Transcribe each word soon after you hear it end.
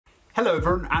Hello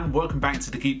everyone and welcome back to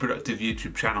the Keep Productive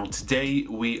YouTube channel. Today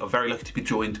we are very lucky to be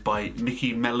joined by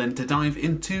Mickey Mellon to dive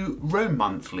into Roam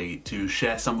Monthly to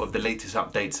share some of the latest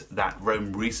updates that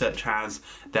Roam Research has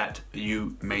that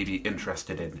you may be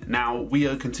interested in. Now we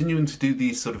are continuing to do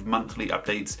these sort of monthly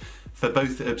updates for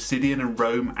both Obsidian and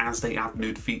Roam as they add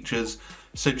new features.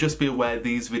 So just be aware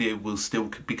these videos will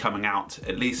still be coming out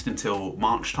at least until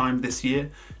March time this year,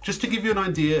 just to give you an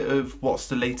idea of what's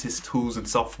the latest tools and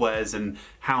softwares and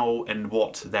how and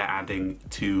what they're adding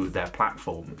to their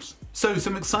platforms. So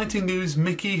some exciting news,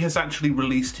 Mickey has actually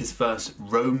released his first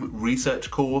Roam research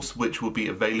course, which will be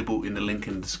available in the link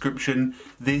in the description.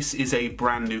 This is a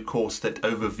brand new course that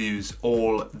overviews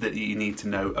all that you need to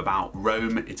know about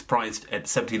Roam. It's priced at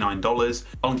 $79.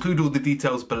 I'll include all the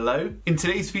details below. In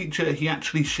today's feature, he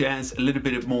actually shares a little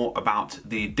bit more about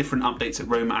the different updates that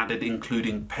Roam added,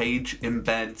 including page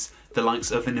embeds, the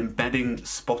likes of an embedding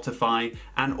Spotify,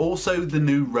 and also the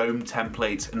new Roam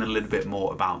templates and a little bit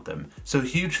more about them. So a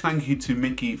huge thank you to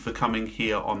Mickey for coming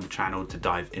here on the channel to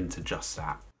dive into just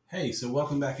that. Hey, so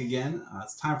welcome back again.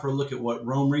 It's time for a look at what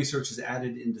Roam Research has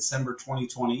added in December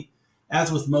 2020.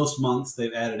 As with most months,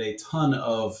 they've added a ton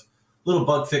of little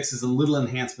bug fixes and little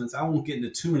enhancements. I won't get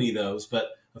into too many of those, but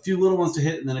a few little ones to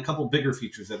hit and then a couple bigger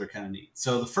features that are kind of neat.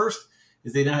 So the first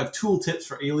is they now have tooltips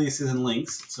for aliases and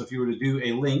links. So if you were to do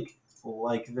a link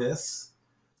like this,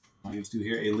 I'll just do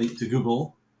here a link to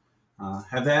Google,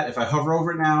 have that. If I hover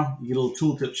over it now, you get a little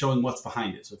tooltip showing what's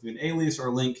behind it. So if you're an alias or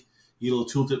a link, you get a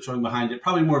little tooltip showing behind it.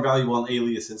 Probably more valuable on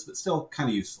aliases, but still kind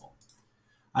of useful.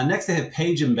 Next, they have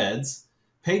page embeds.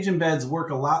 Page embeds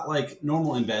work a lot like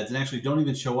normal embeds and actually don't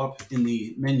even show up in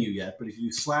the menu yet. But if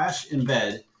you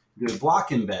 /embed, you do a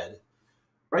block embed,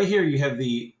 right here you have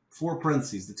the four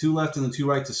parentheses, the two left and the two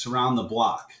right to surround the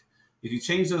block. If you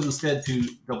change those instead to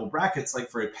double brackets, like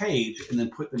for a page, and then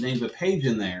put the name of a page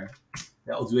in there,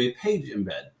 that will do a page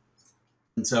embed.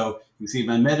 And so you can see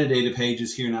my metadata page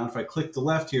is here now. If I click the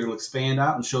left here, it'll expand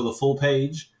out and show the full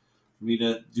page for me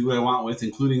to do what I want with,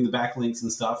 including the backlinks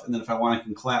and stuff. And then if I want, I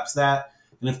can collapse that.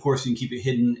 And of course, you can keep it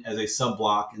hidden as a sub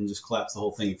block and just collapse the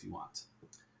whole thing if you want.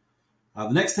 The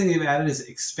next thing they've added is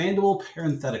expandable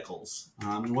parentheticals.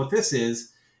 And what this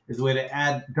is the way to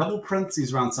add double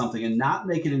parentheses around something and not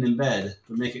make it an embed,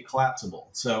 but make it collapsible.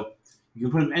 So you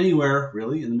can put them anywhere,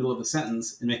 really, in the middle of a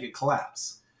sentence and make it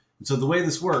collapse. And so the way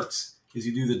this works is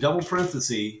you do the double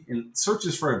parenthesis and it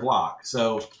searches for a block.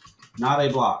 So not a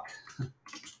block.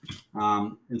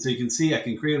 And so you can see I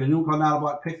can create a new one called not a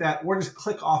block, pick that, or just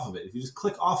click off of it. If you just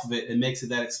click off of it, it makes it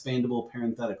that expandable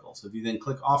parenthetical. So if you then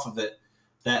click off of it,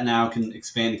 that now can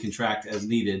expand and contract as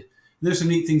needed. There's some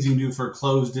neat things you can do for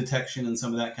close detection and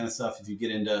some of that kind of stuff if you get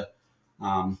into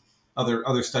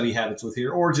other study habits with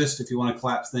here, or just if you want to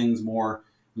collapse things more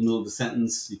in the middle of a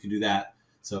sentence, you can do that.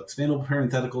 So expandable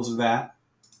parentheticals are that.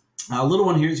 A little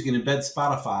one here is you can embed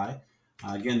Spotify.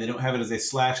 Again, they don't have it as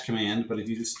a / command, but if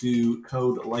you just do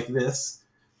code like this,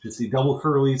 just the double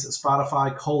curlies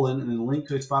Spotify : and then a link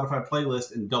to a Spotify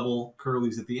playlist and double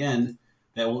curlies at the end,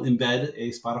 that will embed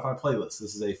a Spotify playlist.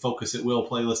 This is a Focus at Will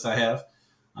playlist I have.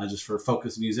 Just for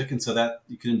focus music, and so that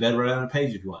you can embed right on a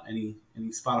page if you want. Any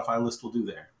Spotify list will do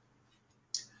there.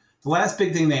 The last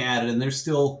big thing they added, and they're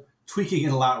still tweaking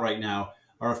it a lot right now,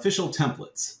 are official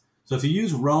templates. So if you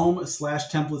use Roam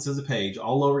 /templates as a page,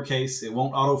 all lowercase, it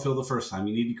won't autofill the first time.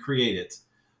 You need to create it.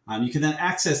 You can then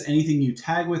access anything you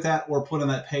tag with that or put on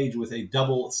that page with a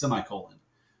double semicolon.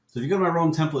 So if you go to my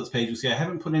Roam templates page, you'll see I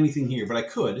haven't put anything here, but I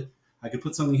could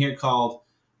put something here called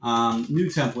new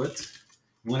template.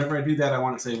 Whenever I do that, I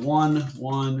want to say 1,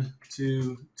 1,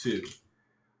 2, 2.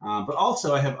 But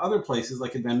also I have other places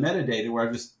like in my metadata where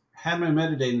I've just had my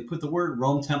metadata and put the word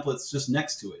Roam templates just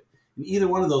next to it. And either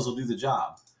one of those will do the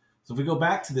job. So if we go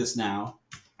back to this now,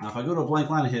 if I go to a blank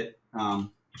line and hit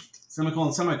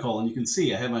semicolon, semicolon, you can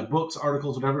see I have my books,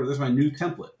 articles, whatever. There's my new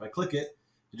template. If I click it,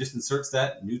 it just inserts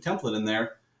that new template in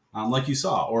there like you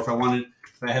saw. Or if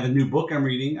I have a new book I'm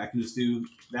reading, I can just do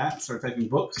that, start typing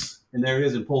books, and there it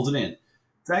is, and pulls it in.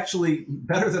 It's actually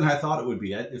better than I thought it would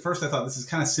be. At first I thought this is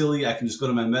kind of silly. I can just go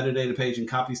to my metadata page and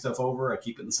copy stuff over. I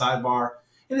keep it in the sidebar.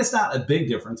 And it's not a big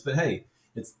difference, but hey,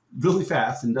 it's really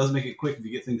fast and does make it quick if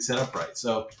you get things set up right.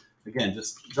 So again,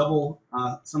 just double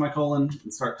semicolon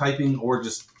and start typing, or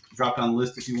just drop down the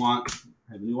list if you want.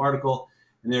 Have a new article,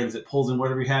 and there it is. It pulls in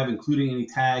whatever you have, including any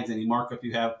tags, any markup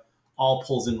you have, all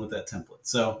pulls in with that template.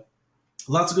 So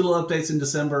lots of good little updates in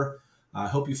December. I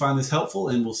hope you find this helpful,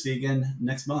 and we'll see you again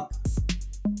next month.